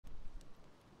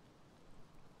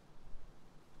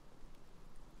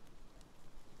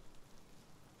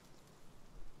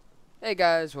Hey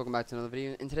guys, welcome back to another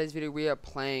video. In today's video we are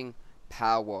playing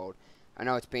Palworld. I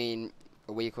know it's been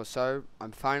a week or so.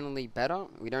 I'm finally better.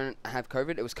 We don't have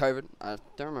COVID. It was COVID. I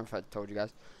don't remember if I told you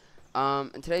guys.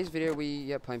 In today's video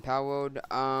we are playing Palworld.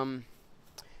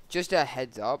 Just a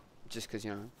heads up, just because,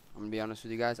 you know, I'm gonna be honest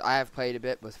with you guys. I have played a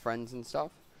bit with friends and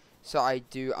stuff, so I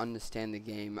do understand the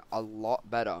game a lot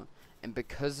better. And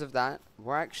because of that,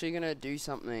 we're actually gonna do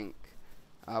something.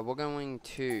 We're going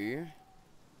to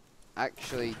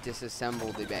actually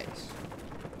disassemble the base,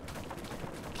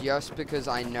 just because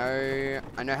I know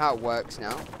how it works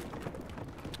now,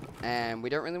 and we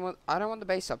don't really want. I don't want the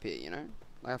base up here, you know.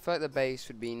 Like, I feel like the base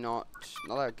would be not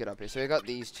that good up here. So we got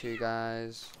these two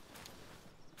guys.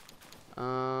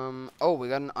 Oh, we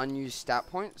got an unused stat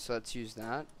point, so let's use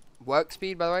that. Work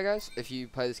speed, by the way, guys, if you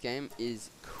play this game, is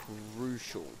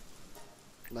crucial.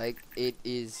 Like, it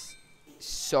is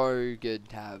so good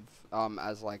to have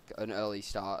as like an early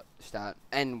stat,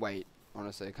 and wait,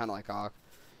 honestly, kind of like arc.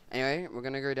 Anyway, we're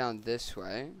gonna go down this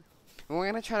way, and we're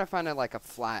gonna try to find like a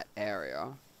flat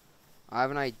area. I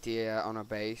have an idea on a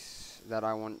base that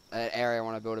I want, an area I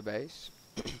want to build a base,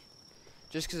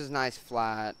 just because it's nice,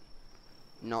 flat,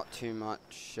 not too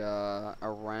much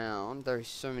around. There's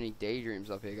so many daydreams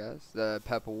up here, guys. The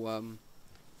purple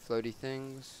floaty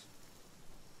things.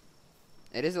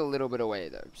 It is a little bit away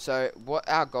though. So what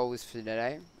our goal is for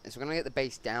today is we're gonna get the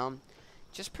base down,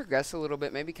 just progress a little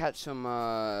bit, maybe catch some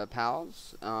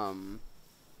pals, and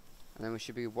then we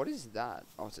should be. What is that?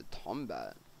 Oh, it's a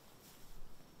Tombat.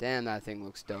 Damn, that thing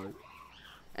looks dope.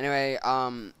 Anyway,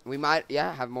 we might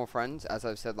have more friends, as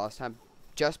I've said last time,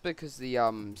 just because the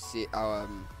one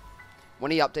of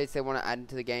the updates they want to add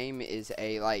into the game is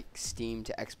a like Steam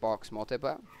to Xbox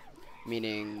multiplayer.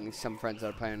 Meaning some friends that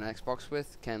are playing on Xbox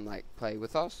with can like play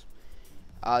with us.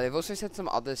 They've also said some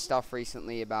other stuff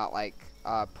recently about like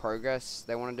progress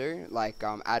they want to do, like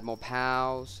add more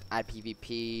pals, add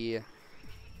PvP.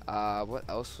 What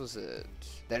else was it?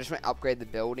 They just want to upgrade the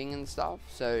building and stuff,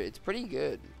 so it's pretty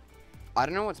good. I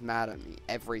don't know what's mad at me.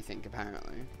 Everything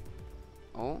apparently.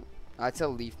 Oh, that's a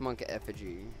leaf monk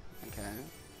effigy. Okay.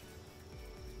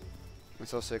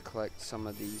 Let's also collect some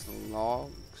of these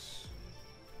logs.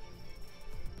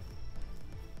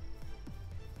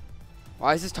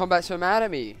 Why is this Tombat so mad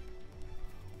at me?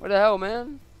 What the hell,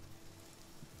 man?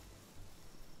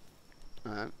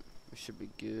 Alright, we should be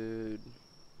good.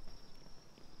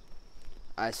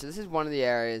 Alright, so this is one of the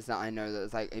areas that I know that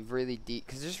is like a really deep,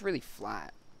 because it's just really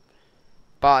flat.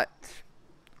 But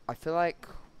I feel like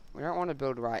we don't want to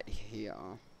build right here.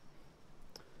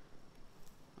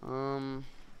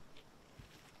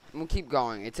 We'll keep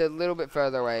going. It's a little bit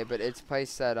further away, but it's a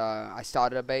place that I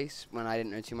started a base when I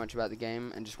didn't know too much about the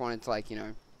game and just wanted to, like, you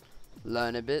know,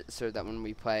 learn a bit so that when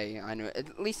we play, I know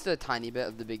at least a tiny bit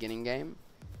of the beginning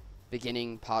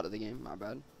part of the game. My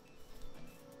bad.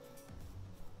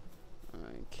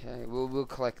 Okay, we'll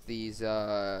collect these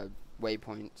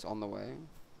waypoints on the way.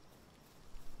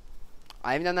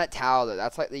 I haven't done that tower though.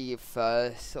 That's like the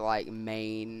first like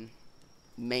main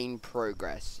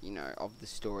progress, you know, of the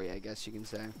story, I guess you can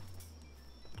say.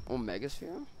 Or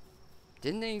Megasphere?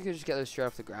 Didn't think you could just get those straight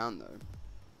off the ground though.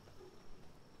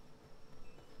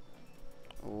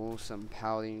 Oh, some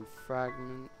Paladin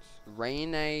fragments.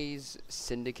 Rayne's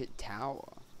Syndicate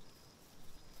Tower.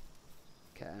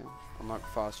 Okay, unlock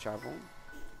fast travel.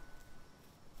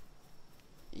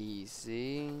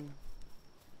 Easy.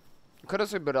 Could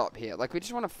also build up here. Like, we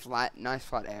just want a nice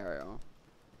flat area.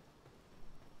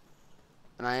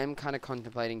 And I am kind of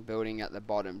contemplating building at the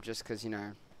bottom just because, you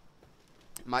know,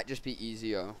 it might just be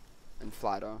easier and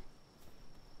flatter.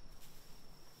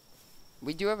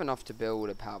 We do have enough to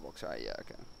build a power box, right? Yeah,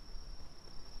 okay.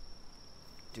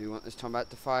 Do we want this Tombat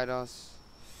to fight us?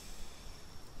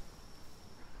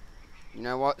 You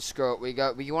know what? Screw it.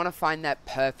 We want to find that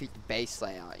perfect base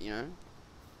layout, you know?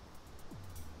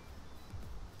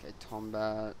 Okay,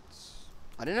 Tombats.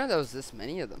 I didn't know there was this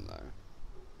many of them, though.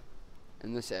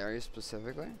 In this area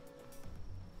specifically.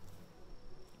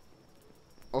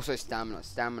 Also stamina.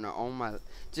 Oh my,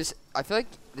 I feel like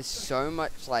there's so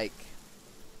much like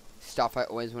stuff I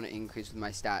always want to increase with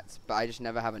my stats, but I just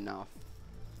never have enough.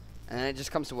 And then it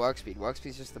just comes to work speed. Work speed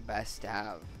is just the best to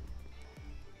have.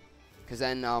 Cause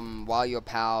then while your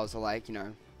pals are like, you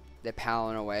know, they're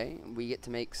palling away, we get to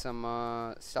make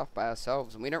some stuff by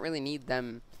ourselves, and we don't really need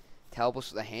them to help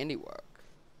us with the handiwork.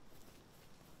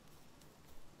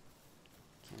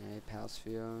 Okay,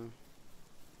 Palsphere.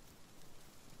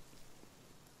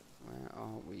 Where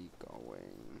are we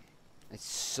going? It's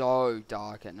so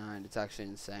dark at night. It's actually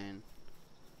insane.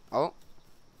 Oh.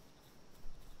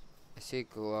 I see a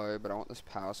glow, but I want this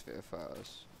Palsphere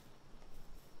first.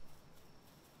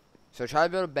 So try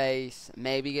to build a base,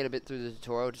 maybe get a bit through the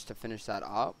tutorial just to finish that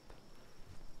up.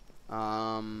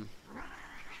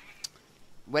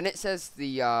 When it says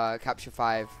the capture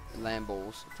 5 land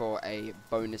balls for a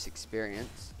bonus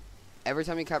experience, every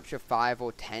time you capture 5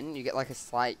 or 10, you get like a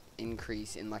slight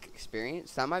increase in like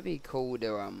experience. That might be cool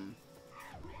to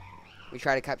we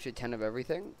try to capture 10 of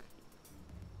everything.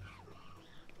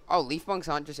 Oh, leaf bunks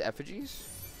aren't just effigies?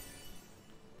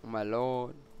 Oh my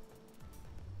lord.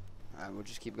 Alright, we'll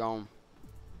just keep going.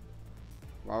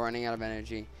 We're running out of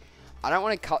energy. I don't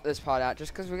want to cut this part out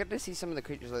just because we're going to see some of the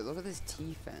creatures. Like, look at this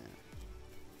T-fan.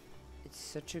 It's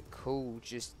such a cool,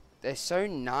 just, they're so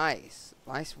nice.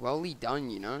 Nice, welly done,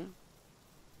 you know?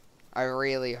 I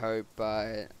really hope,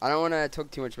 I don't want to talk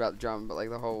too much about the drum, but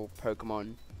like the whole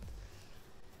Pokemon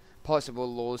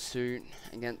possible lawsuit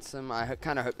against them. I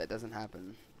kind of hope that doesn't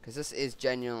happen. Because this is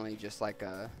genuinely just like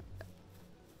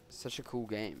such a cool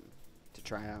game to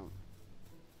try out.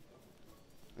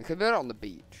 We could build it on the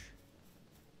beach.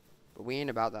 But we ain't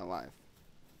about that life.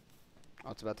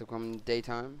 Oh, it's about to come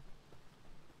daytime.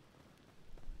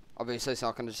 Obviously, it's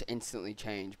not going to just instantly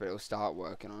change, but it'll start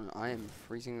working on it. I am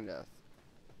freezing to death.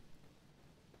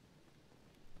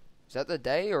 Is that the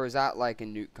day, or is that like a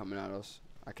nuke coming at us?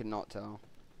 I cannot tell.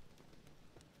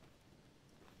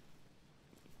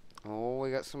 Oh,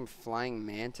 we got some flying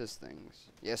mantis things.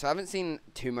 Yeah, so I haven't seen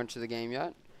too much of the game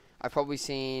yet. I've probably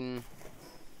seen...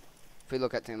 If we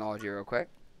look at technology real quick.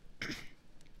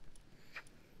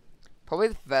 Probably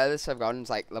the furthest I've gotten is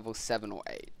like level 7 or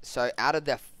 8. So out of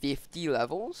the 50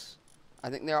 levels, I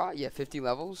think there are, yeah, 50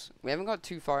 levels. We haven't got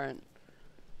too far in.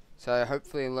 So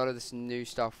hopefully a lot of this new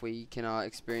stuff we can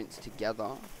experience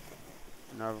together.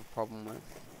 Not have a problem with.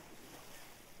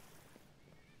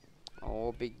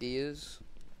 Oh, big deers.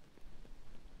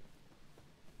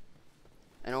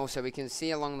 And also we can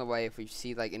see along the way if we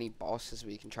see like any bosses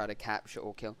we can try to capture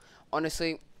or kill.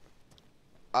 Honestly,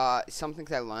 something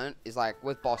that I learned is like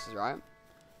with bosses, right?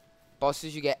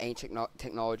 Bosses you get ancient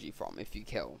technology from if you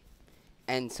kill.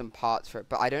 And some parts for it.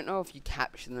 But I don't know if you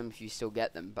capture them if you still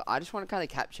get them. But I just want to kind of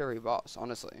capture every boss,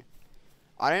 honestly.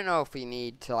 I don't know if we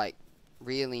need to like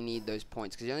really need those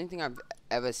points. Because the only thing I've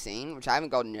ever seen, which I haven't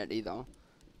gotten yet either,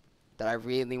 that I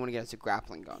really want to get is a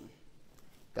grappling gun.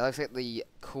 That looks like the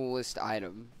coolest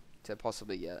item to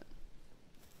possibly get.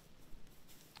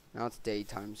 Now it's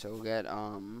daytime, so we'll get,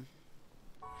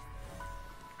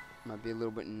 might be a little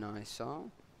bit nicer.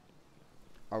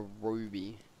 A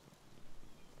ruby.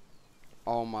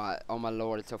 Oh my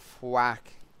lord, it's a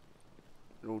thwack.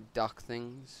 Little duck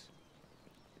things.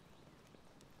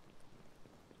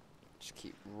 Just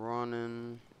keep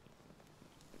running.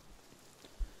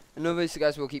 And obviously,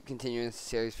 guys, we'll keep continuing this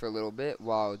series for a little bit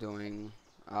while doing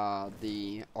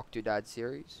the Octodad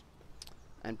series.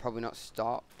 And probably not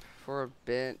stop for a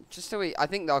bit. Just so I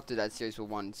think the Octodad series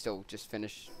will still just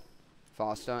finish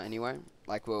faster anyway.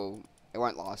 Like it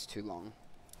won't last too long.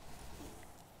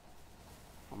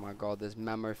 Oh my god, there's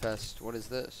Mamofest. What is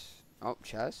this? Oh,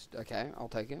 chest. Okay, I'll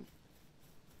take it.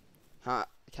 Huh,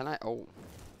 can I? Oh.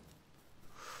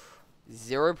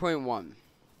 0.1.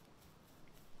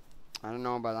 I don't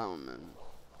know about that one, man.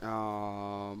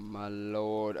 Oh my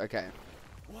lord. Okay.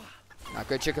 Now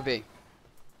go Chickapee.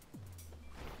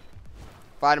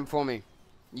 Fight him for me.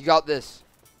 You got this.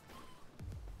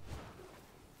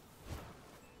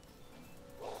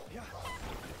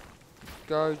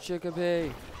 Go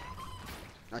Chickapee.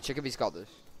 Now Chickapee's got this.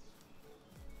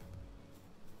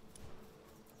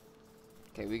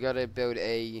 Okay, we gotta build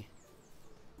a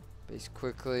base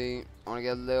quickly. I wanna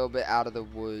get a little bit out of the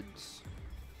woods.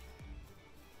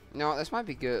 No, this might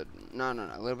be good. No,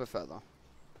 a little bit further.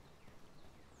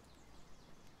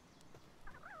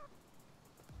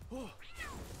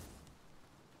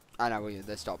 I know,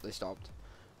 they stopped.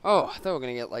 Oh, I thought we were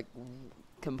gonna get like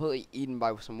completely eaten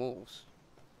by some wolves.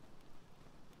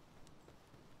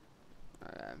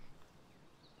 Alright.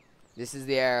 This is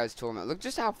the area I was talking about. Look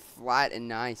just how flat and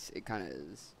nice it kind of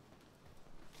is.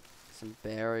 Some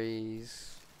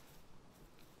berries.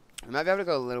 I might be able to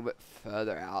go a little bit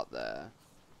further out there.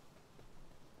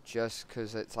 Just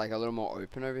because it's like a little more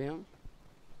open over here.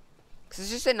 Because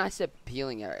it's just a nice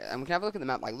appealing area. And we can have a look at the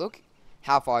map. Like, look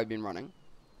how far we've been running.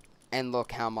 And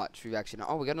look how much we've actually done.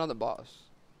 Oh, we got another boss.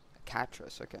 A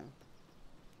Catrus, okay.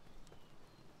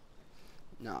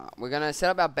 Nah, we're gonna set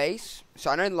up our base.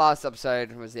 So I know the last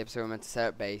episode was the episode we meant to set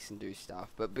up base and do stuff.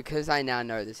 But because I now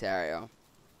know this area,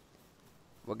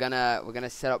 we're gonna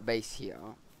set up base here.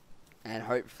 And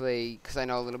hopefully, because I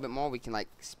know a little bit more, we can like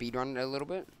speedrun it a little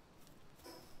bit.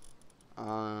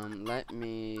 Let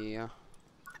me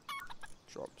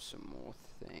drop some more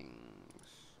things.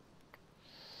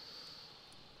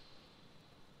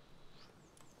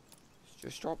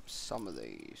 Just drop some of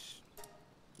these.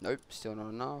 Nope, still not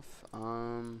enough.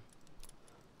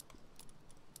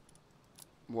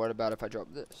 What about if I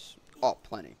drop this? Oh,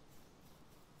 plenty.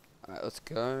 Alright, let's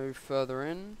go further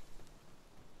in.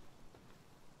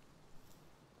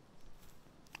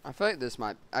 I feel like this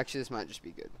might just be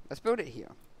good. Let's build it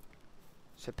here.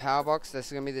 So power box, this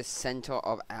is gonna be the center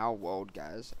of our world,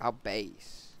 guys. Our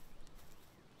base.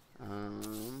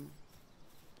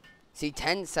 See,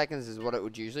 10 seconds is what it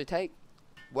would usually take.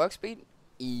 Work speed,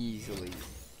 easily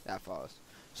that fast.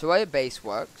 So the way a base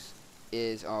works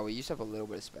is, oh, we used to have a little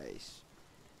bit of space,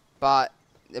 but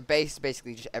the base is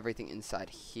basically just everything inside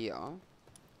here.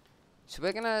 So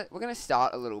we're gonna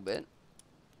start a little bit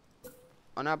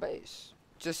on our base,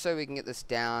 just so we can get this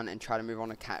down and try to move on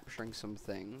to capturing some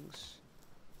things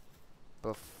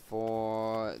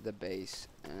before the base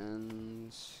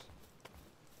ends.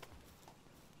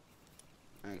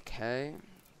 Okay,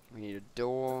 we need a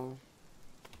door.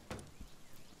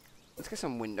 Let's get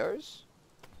some windows.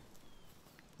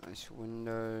 Nice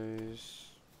windows.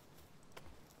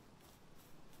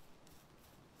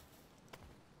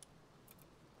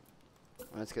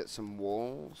 Let's get some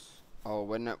walls. Oh,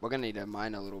 we're gonna need to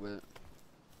mine a little bit.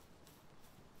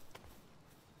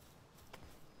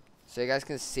 So you guys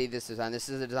can see this design. This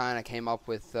is the design I came up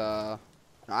with. I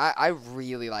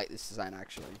really like this design,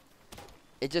 actually.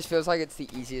 It just feels like it's the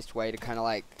easiest way to kind of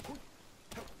like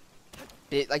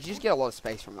you just get a lot of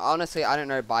space from it. Honestly, I don't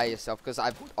know by yourself, because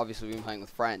I've obviously been playing with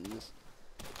friends.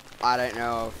 I don't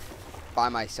know if by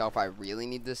myself I really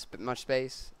need this much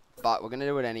space, but we're gonna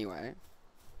do it anyway.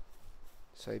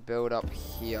 So we build up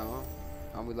here,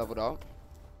 and we leveled up.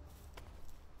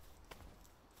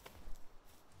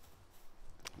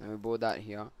 And we build that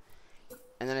here,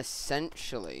 and then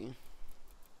essentially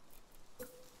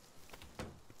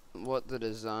what the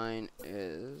design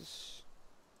is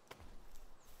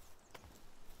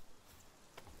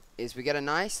we get a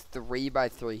nice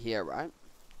 3x3 here, right?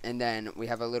 And then we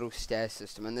have a little stair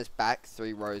system, and this back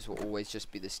 3 rows will always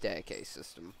just be the staircase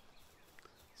system.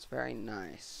 It's very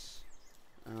nice.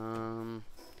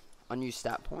 Unused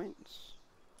stat points.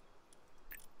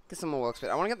 Get some more work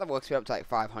speed. I want to get the work speed up to like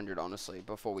 500, honestly,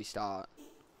 before we start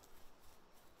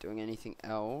doing anything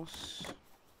else.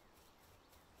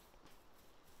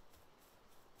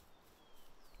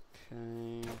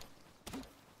 Okay.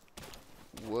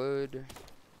 Wood.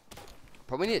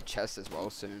 Probably need a chest as well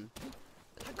soon.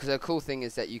 Because the cool thing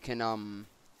is that you can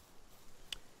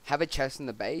have a chest in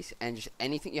the base, and just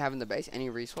anything you have in the base, any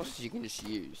resources, you can just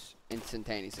use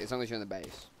instantaneously as long as you're in the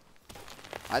base.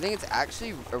 I think it's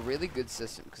actually a really good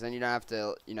system, because then you don't have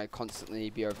to, you know, constantly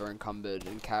be over encumbered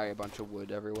and carry a bunch of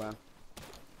wood everywhere.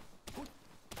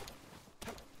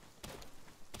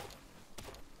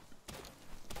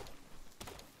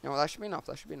 No, well, that should be enough.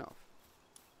 That should be enough.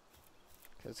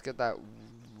 Okay, let's get that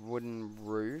wooden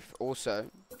roof. Also,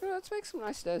 let's make some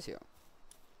nice stairs here.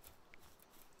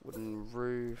 Wooden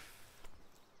roof.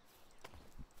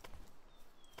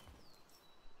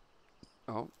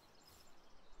 Oh.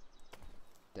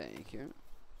 Thank you.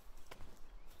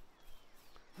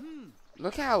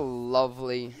 Look how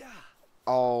lovely.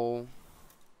 Oh.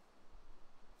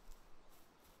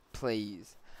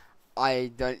 Please.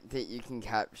 I don't think you can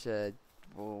capture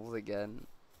walls again.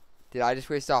 Did I just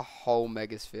waste a whole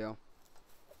megasphere?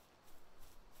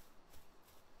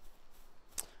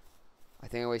 I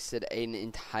think I wasted an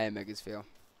entire megasphere.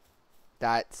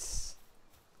 That's...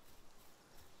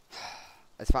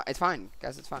 It's fine. It's fine,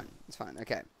 guys. It's fine. It's fine.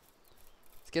 Okay.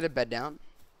 Let's get a bed down.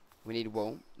 We need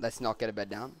wool. Let's not get a bed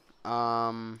down.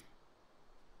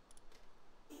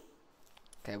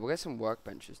 Okay, we'll get some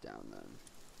workbenches down then.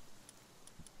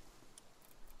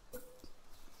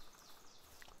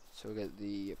 So we'll get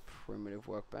the primitive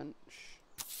workbench.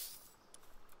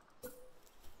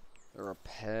 The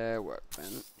repair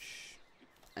workbench.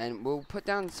 And we'll put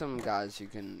down some guys who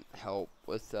can help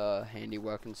with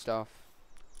handiwork and stuff.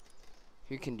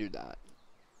 Who can do that?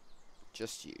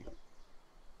 Just you.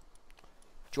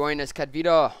 Join us,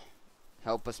 Cadvita.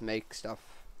 Help us make stuff.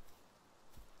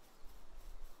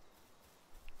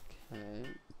 Okay.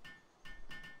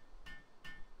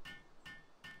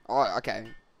 Oh, okay.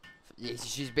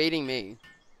 She's beating me.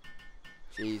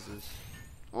 Jesus.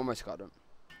 Almost got him.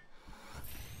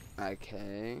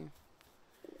 Okay.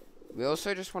 We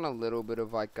also just want a little bit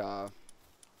of like a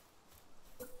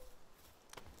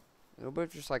little bit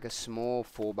of just like a small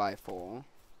 4x4.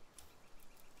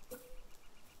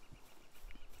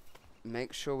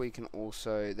 Make sure we can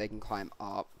also, they can climb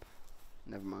up.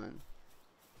 Never mind.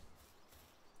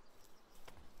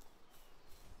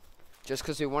 Just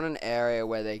because we want an area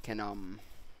where they can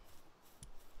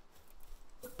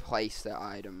place their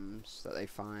items that they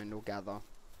find or gather. I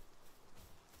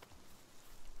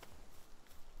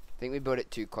think we built it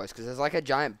too close because there's like a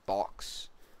giant box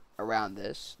around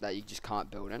this that you just can't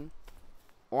build in.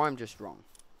 Or I'm just wrong.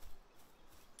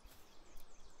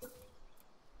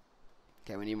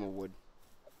 Okay, we need more wood.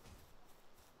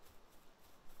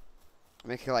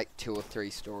 Make it like 2 or 3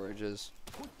 storages.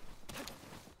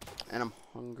 And I'm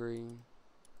hungry.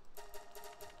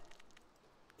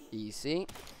 Easy.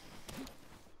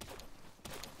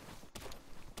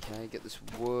 Okay, get this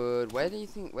wood. Where do you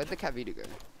think, where'd the Cavita go?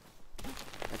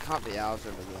 It can't be ours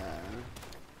over there.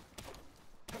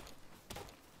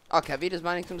 Oh, Cavita's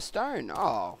mining some stone.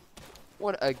 Oh,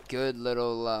 what a good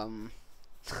little, I'm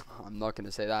not going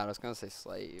to say that. I was going to say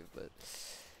slave, but...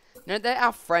 No, they're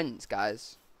our friends,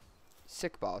 guys.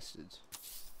 Sick bastards.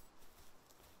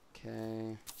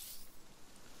 Okay.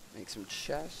 Make some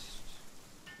chests.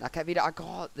 Now, Cavita, I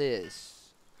got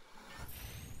this.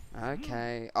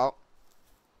 Okay. Oh.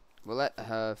 We'll let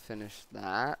her finish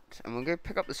that. And we'll go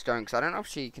pick up the stone, because I don't know if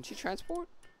she... Can she transport?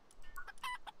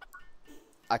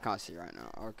 I can't see right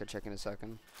now. I'll go check in a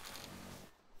second.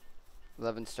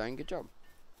 11 stone. Good job.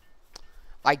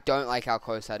 I don't like how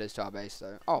close that is to our base,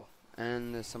 though. Oh.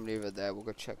 And there's somebody over there. We'll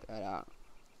go check that out.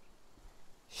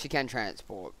 She can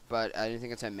transport, but I don't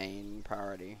think it's her main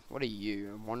priority. What are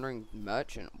you? A wandering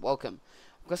merchant? Welcome.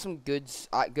 I've got some good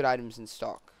items in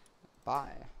stock. Buy.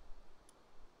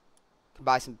 Can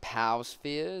buy some power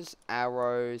spheres,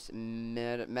 arrows,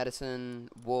 medicine,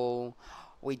 wool.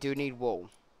 We do need wool.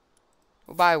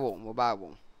 We'll buy wool. We'll buy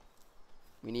wool.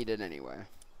 We need it anyway.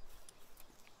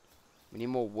 We need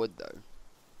more wood though.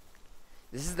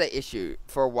 This is the issue.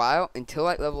 For a while, until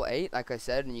like level 8, like I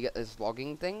said, and you get those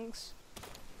logging things.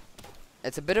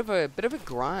 It's a bit of a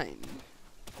grind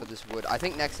for this wood. I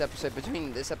think next episode,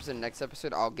 between this episode and next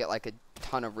episode, I'll get like a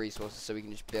ton of resources so we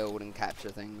can just build and capture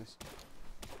things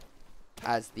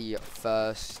as the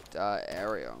first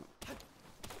area.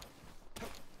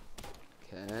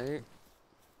 Okay,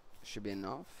 should be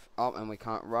enough. Oh, and we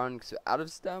can't run because we're out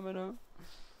of stamina.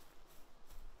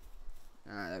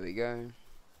 Alright, there we go.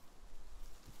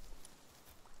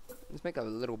 Let's make a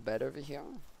little bed over here.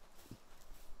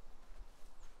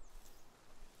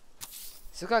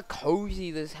 So look how cozy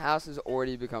this house is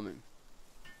already becoming.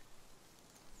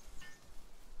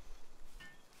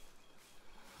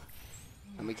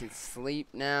 And we can sleep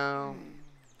now.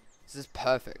 This is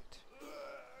perfect.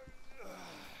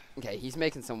 Okay, he's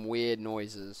making some weird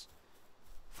noises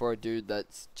for a dude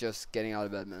that's just getting out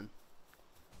of bed, man.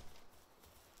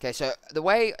 Okay, so the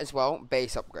way as well,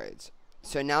 base upgrades.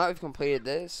 So now that we've completed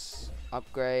this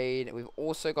upgrade, we've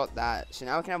also got that. So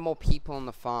now we can have more people on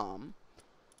the farm.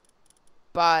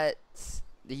 But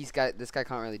this guy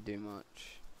can't really do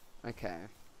much. Okay.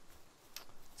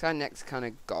 It's our next kind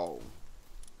of goal.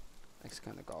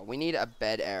 We need a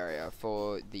bed area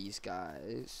for these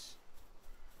guys.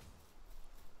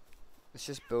 Let's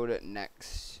just build it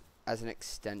next as an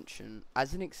extension.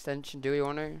 As an extension, do we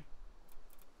want to?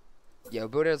 Yeah, we'll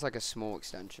build it as like a small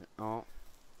extension. Oh.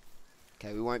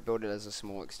 Okay, we won't build it as a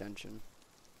small extension.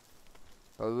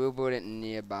 But we will build it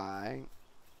nearby.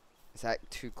 Is that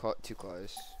too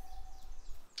close?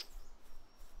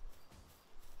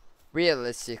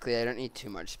 Realistically, I don't need too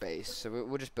much space, so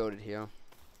we'll just build it here.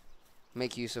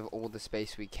 Make use of all the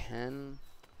space we can.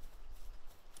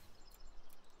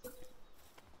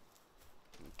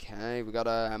 Okay, we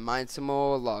gotta mine some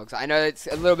more logs. I know it's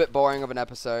a little bit boring of an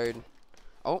episode.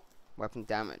 Oh, weapon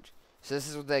damage. So this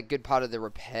is the good part of the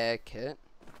repair kit.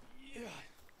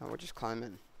 Oh, we'll just climb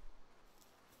in.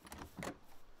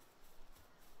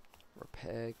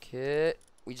 Repair kit.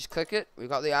 We just click it. We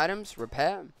got the items.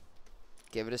 Repair.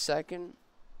 Give it a second.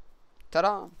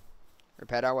 Ta-da!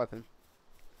 Repaired our weapon.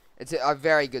 It's a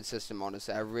very good system,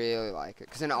 honestly. I really like it.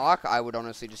 Because in Ark, I would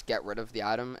honestly just get rid of the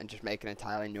item and just make an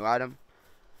entirely new item.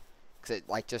 Because it,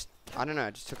 like, just... I don't know.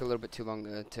 It just took a little bit too long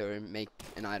to make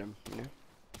an item, you know?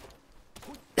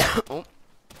 Oh.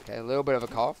 Okay, a little bit of a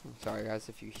cough. I'm sorry, guys,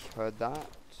 if you heard that.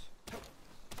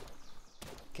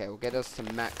 Okay, we'll get us to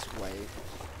max weight.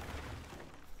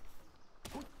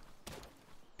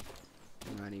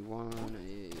 91,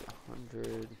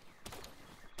 100.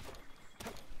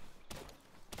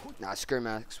 Nah, screw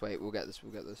max weight. We'll get this.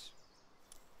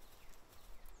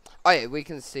 Oh yeah, we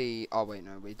can see. Oh wait,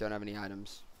 no, we don't have any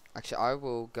items. Actually, I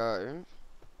will go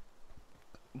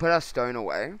put our stone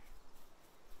away.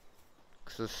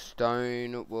 Cause the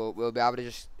stone we'll be able to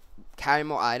just carry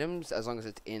more items as long as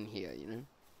it's in here, you know.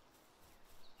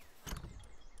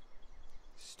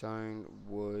 Stone,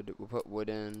 wood. We'll put wood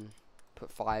in.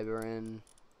 Put fiber in.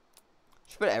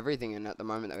 Just put everything in at the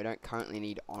moment that we don't currently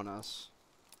need on us.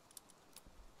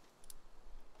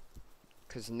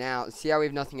 Because now, see how we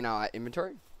have nothing in our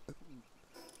inventory?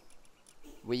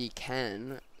 We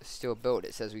can still build.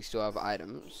 It says we still have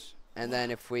items. And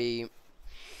then if we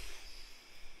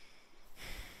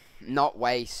not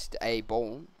waste a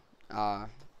ball,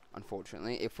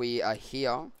 unfortunately, if we are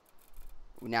here,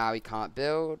 now we can't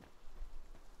build.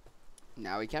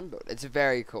 Now we can build. It's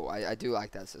very cool. I do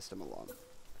like that system a lot.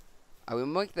 I will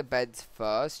make the beds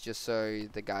first, just so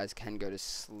the guys can go to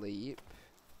sleep.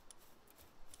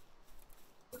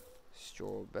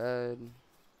 Straw bed.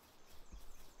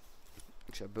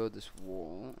 Actually, I'll build this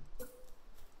wall,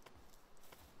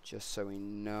 just so we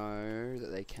know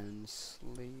that they can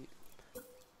sleep.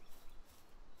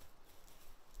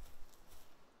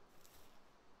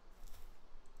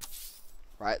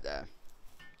 Right there.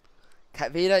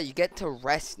 Cat Vita, you get to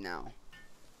rest now.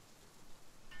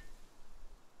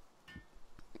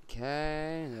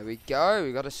 Okay, there we go.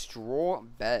 We got a straw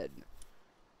bed.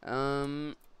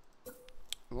 We'll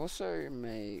also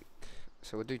make,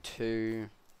 so we'll do 2.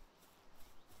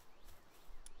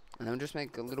 And then we'll just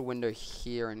make a little window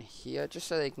here and here, just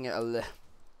so they can get a little.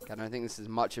 I don't think this is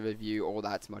much of a view, or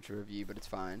that's much of a view, but it's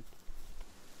fine.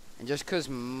 And just because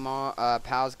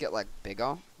powers get like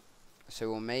bigger,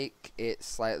 so we'll make it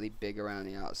slightly bigger around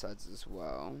the outsides as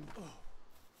well.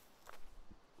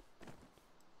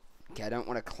 Okay, I don't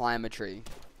want to climb a tree.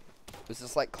 Is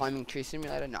this like climbing tree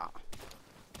simulator? Nah.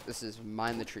 This is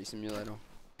mine the tree simulator.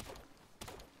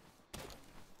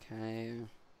 Okay.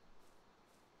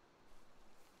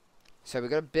 So we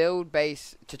got to build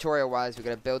base, tutorial wise, we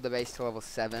got to build the base to level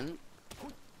 7.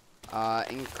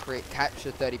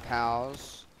 Capture 30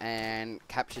 pals and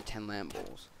capture 10 lamp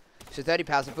balls. So 30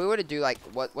 pals, if we were to do like,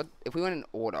 what if we went in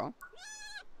order.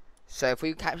 So if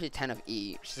we capture 10 of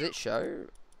each, does it show?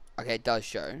 Okay, it does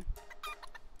show.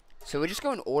 So we'll just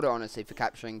go in order, honestly, for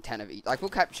capturing 10 of each. Like, we'll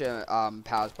capture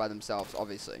pals by themselves,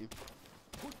 obviously.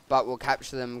 But we'll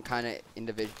capture them kind of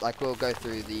individual. Like, we'll go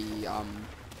through the,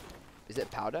 is it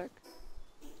power deck?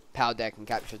 Power deck and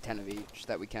capture 10 of each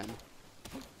that we can.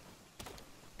 Okay,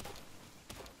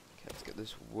 let's get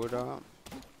this wood up.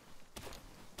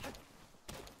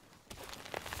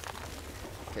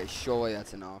 Okay, surely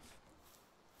that's enough.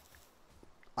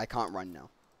 I can't run now.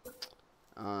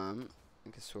 I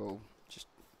guess we'll just...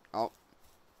 Oh.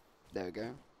 There we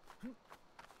go.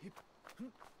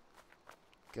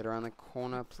 Get around the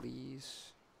corner,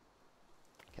 please.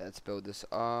 Okay, let's build this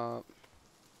up.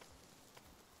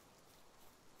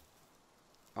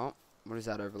 Oh, what does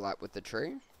that overlap with the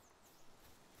tree?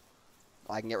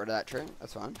 I can get rid of that tree.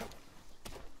 That's fine.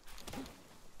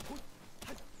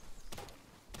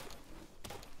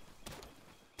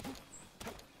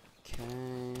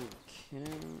 Okay.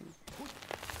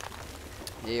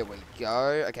 Here we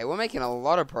go. Okay, we're making a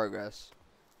lot of progress.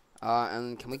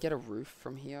 And can we get a roof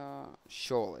from here?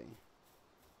 Surely.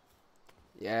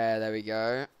 Yeah, there we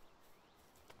go.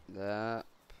 That.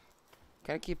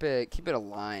 Kind of keep it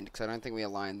aligned, because I don't think we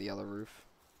aligned the other roof.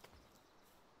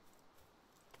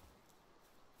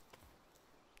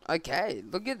 Okay,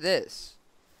 look at this.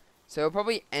 So we'll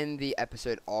probably end the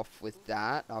episode off with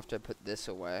that after I put this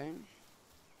away.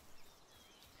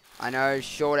 I know,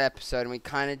 short episode, and we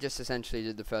kind of just essentially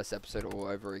did the first episode all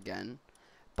over again.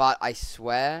 But I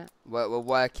swear, we're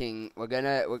working.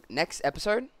 Next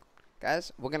episode,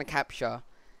 guys, we're gonna capture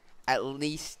at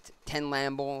least 10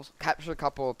 lamb balls. Capture a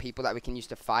couple of people that we can use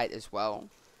to fight as well.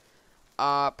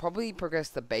 Probably progress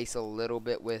the base a little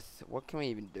bit with, what can we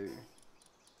even do?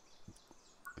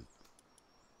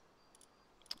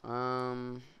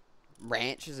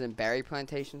 Ranches and berry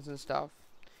plantations and stuff.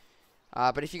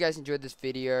 But if you guys enjoyed this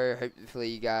video, hopefully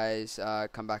you guys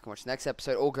come back and watch the next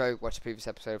episode, or go watch the previous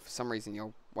episode. For some reason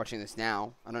you're watching this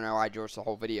now. I don't know why I watched the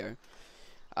whole video.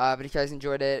 But if you guys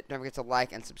enjoyed it, don't forget to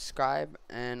like and subscribe,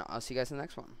 and I'll see you guys in the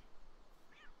next one.